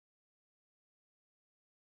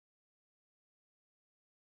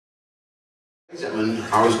I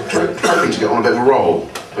was hoping to get on a bit of a roll,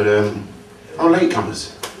 but oh,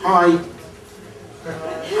 latecomers. Hi.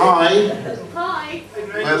 Hi. Hi.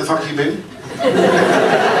 Where the fuck have you been?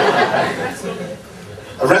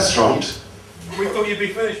 A restaurant? We thought you'd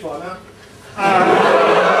be finished by now.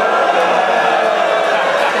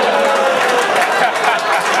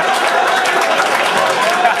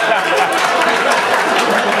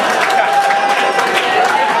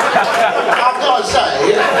 I've got to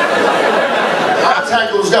say, how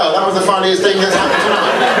tackles go, that was the funniest thing that's happened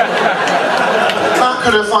tonight. That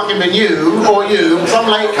could have fucking been you, or you, some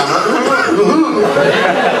latecomer.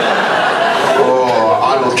 Or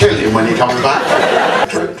I will kill him when he comes back.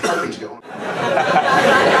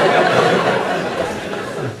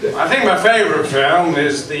 I think my favourite film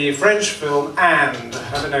is the French film And.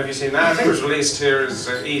 I don't know if you've seen that. I think it was released here as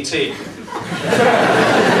E.T.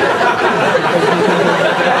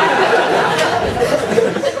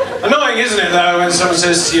 Annoying, isn't it, though, when someone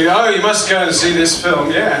says to you, oh, you must go and see this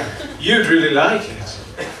film. Yeah, you'd really like it.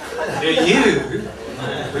 Yeah, you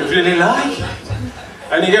would really like it.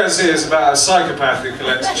 And you go and see it's about a psychopath who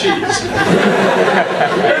collects cheese.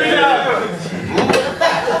 Here we go!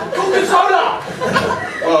 Coca-Cola!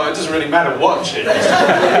 Well, it doesn't really matter what cheese.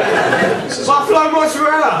 Buffalo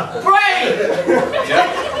mozzarella! Brie! Yep,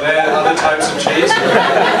 there are other types of cheese.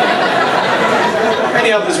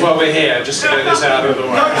 Any others while we're here, just to get this out of the way?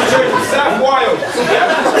 South Wales!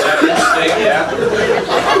 Yeah.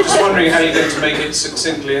 I'm just wondering how you're going to make it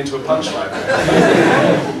succinctly into a punchline.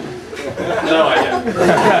 No idea.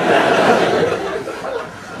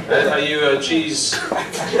 Are you a cheese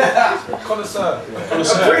Connoisseur?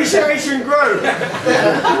 Appreciation group!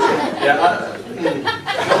 Yeah.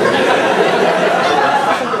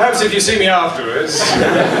 Perhaps if you see me afterwards,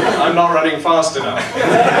 I'm not running fast enough.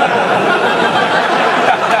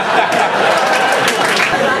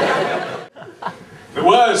 The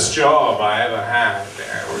worst job I ever had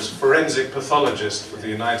was forensic pathologist for the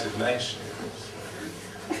United Nations.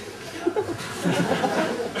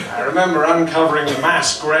 I remember uncovering the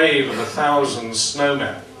mass grave of 1,000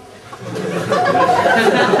 snowmen.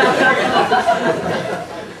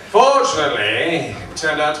 Fortunately, it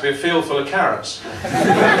turned out to be a field full of carrots.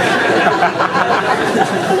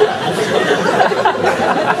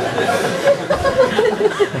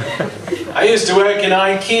 I used to work in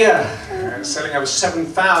IKEA, selling over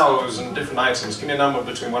 7,000 different items. Give me a number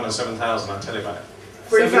between 1 and 7,000, I'll tell you about it.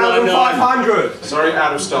 3,500! Sorry,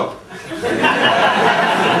 out of stock.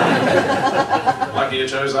 Lucky you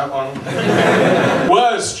chose that one.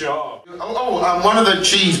 Worst job. One of the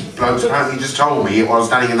cheese blokes apparently just told me, while I was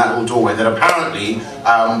standing in that little doorway, that apparently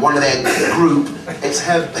one of their group, it's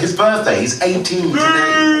his birthday, he's 18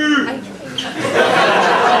 today.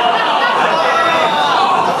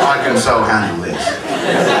 I can so handle this.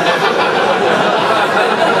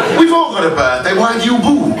 We've all got a birthday, why do you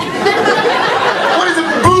boo? What is a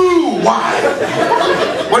boo? Why?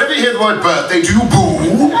 Whenever you hear the word birthday, do you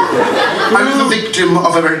boo? I'm the victim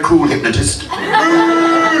of a very cruel hypnotist.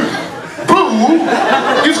 Boo?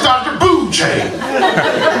 You started a boo chain.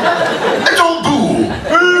 It's all boo.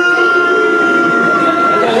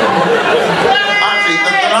 Actually,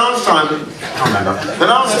 the last time, I can't remember, the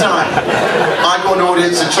last time I got an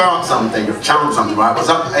audience to chant something, right, I was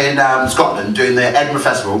up in Scotland doing the Edinburgh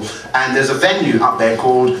Festival, and there's a venue up there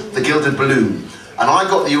called the Gilded Balloon. And I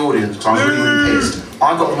got the audience, because I was really pissed,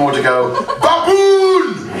 I got them all to go,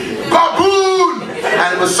 baboon! Baboon!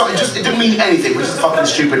 And it was so, it didn't mean anything, it was just a fucking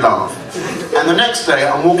stupid laugh. And the next day,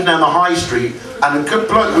 I'm walking down the high street, and a good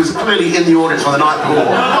bloke who was clearly in the audience for the night before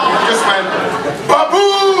just went,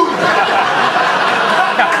 baboon!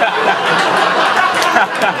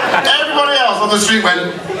 Everybody else on the street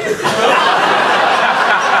went,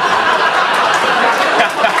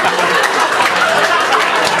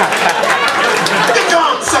 you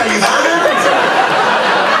can't say that!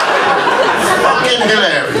 Fucking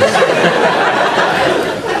hilarious.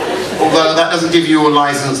 Although that doesn't give you a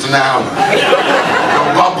license to now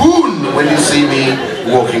go baboon when you see me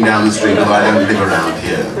walking down the street, although I don't live around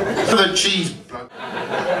here. The cheese bloke.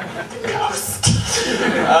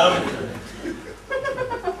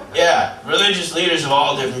 Yeah, religious leaders of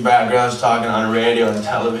all different backgrounds talking on the radio and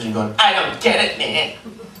television going, I don't get it, man.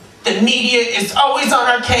 The media is always on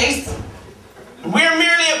our case. We're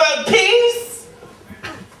merely about peace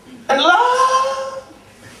and love.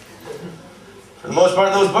 For the most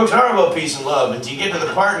part, those books are about peace and love, until you get to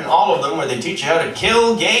the part in all of them where they teach you how to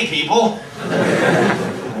kill gay people.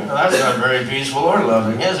 Well, that's not very peaceful or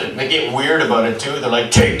loving, is it? They get weird about it too. They're like,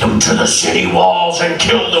 take them to the city walls and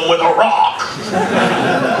kill them with a rock.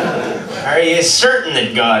 Are Are you certain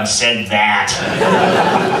that God said that?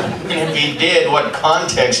 And if he did, what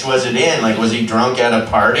context was it in? Like, was he drunk at a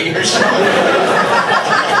party or something?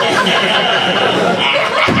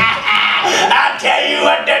 I'll tell you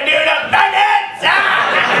what to do to buckets!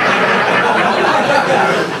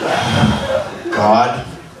 God,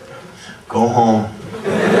 go home.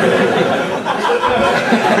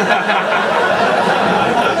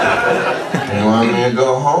 You want me to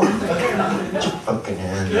go home? Put your fucking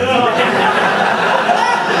hand up.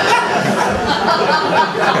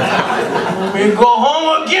 Want me to go home?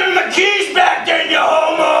 Well, give him the keys back then, you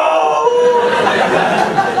homo!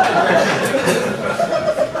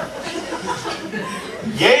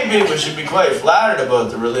 Gay people should be quite flattered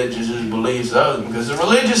about the religious beliefs of them, because the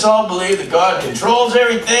religious all believe that God controls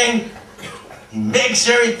everything, he makes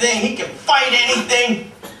everything, he can fight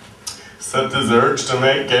anything. Except his urge to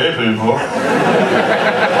make gay people.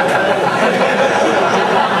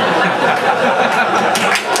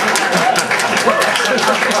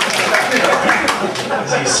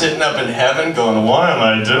 Is he sitting up in heaven going, why am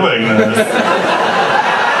I doing this?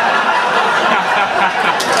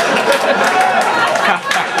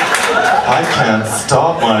 I can't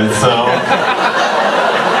stop myself.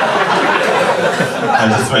 I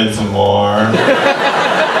just made some more.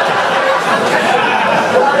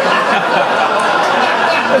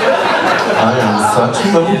 I am such a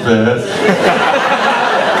little bitch.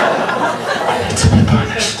 I need to be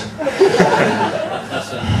punished.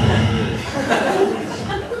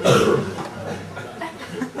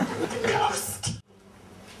 Ghost.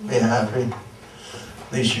 Be happy.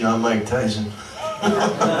 At least you're not Mike Tyson.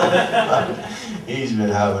 He's been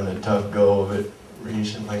having a tough go of it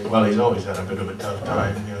recently. Well, he's always had a bit of a tough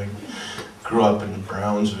time. You know, he grew up in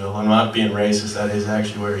Brownsville. I'm not being racist, that is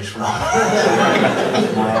actually where he's from.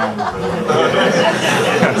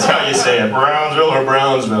 That's how you say it. Brownsville or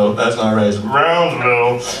Brownsville. That's not racist.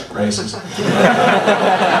 Brownsville. Racist.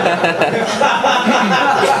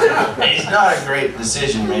 He's not a great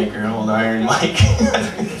decision maker, old Iron Mike.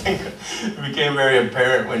 It became very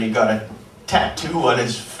apparent when he got a tattoo on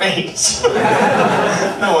his face.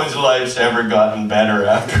 No one's life's ever gotten better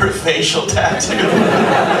after a facial tattoo.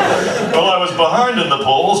 Well, I was behind in the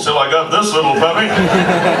polls till I got this little puppy.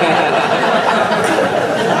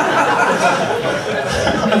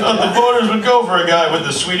 I thought the voters would go for a guy with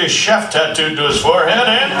the Swedish chef tattooed to his forehead,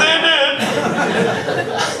 and they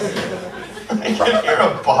did. If you're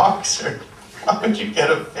a boxer, why would you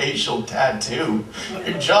get a facial tattoo?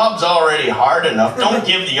 Your job's already hard enough. Don't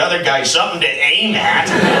give the other guy something to aim at.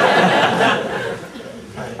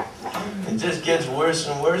 It just gets worse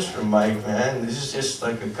and worse for Mike, man. This is just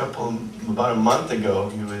like about a month ago.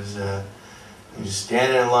 He was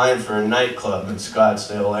standing in line for a nightclub in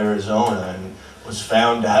Scottsdale, Arizona, and was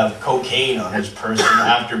found to have cocaine on his person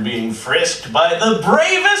after being frisked by the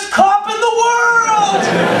bravest cop in the world!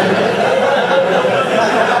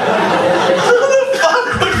 Who the fuck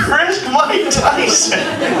would frisk Mike Tyson?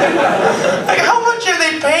 Like, how much are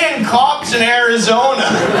they paying cops in Arizona?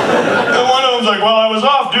 And one of them's like, well, I was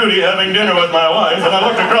off duty having dinner with my wife, and I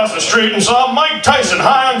looked across the street and saw Mike Tyson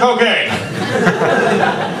high on cocaine.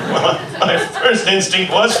 Well, my first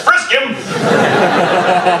instinct was, frisk him!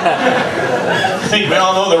 I think we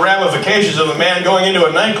all know the ramifications of a man going into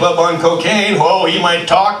a nightclub on cocaine. Whoa, he might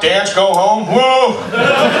talk, dance, go home. Whoa!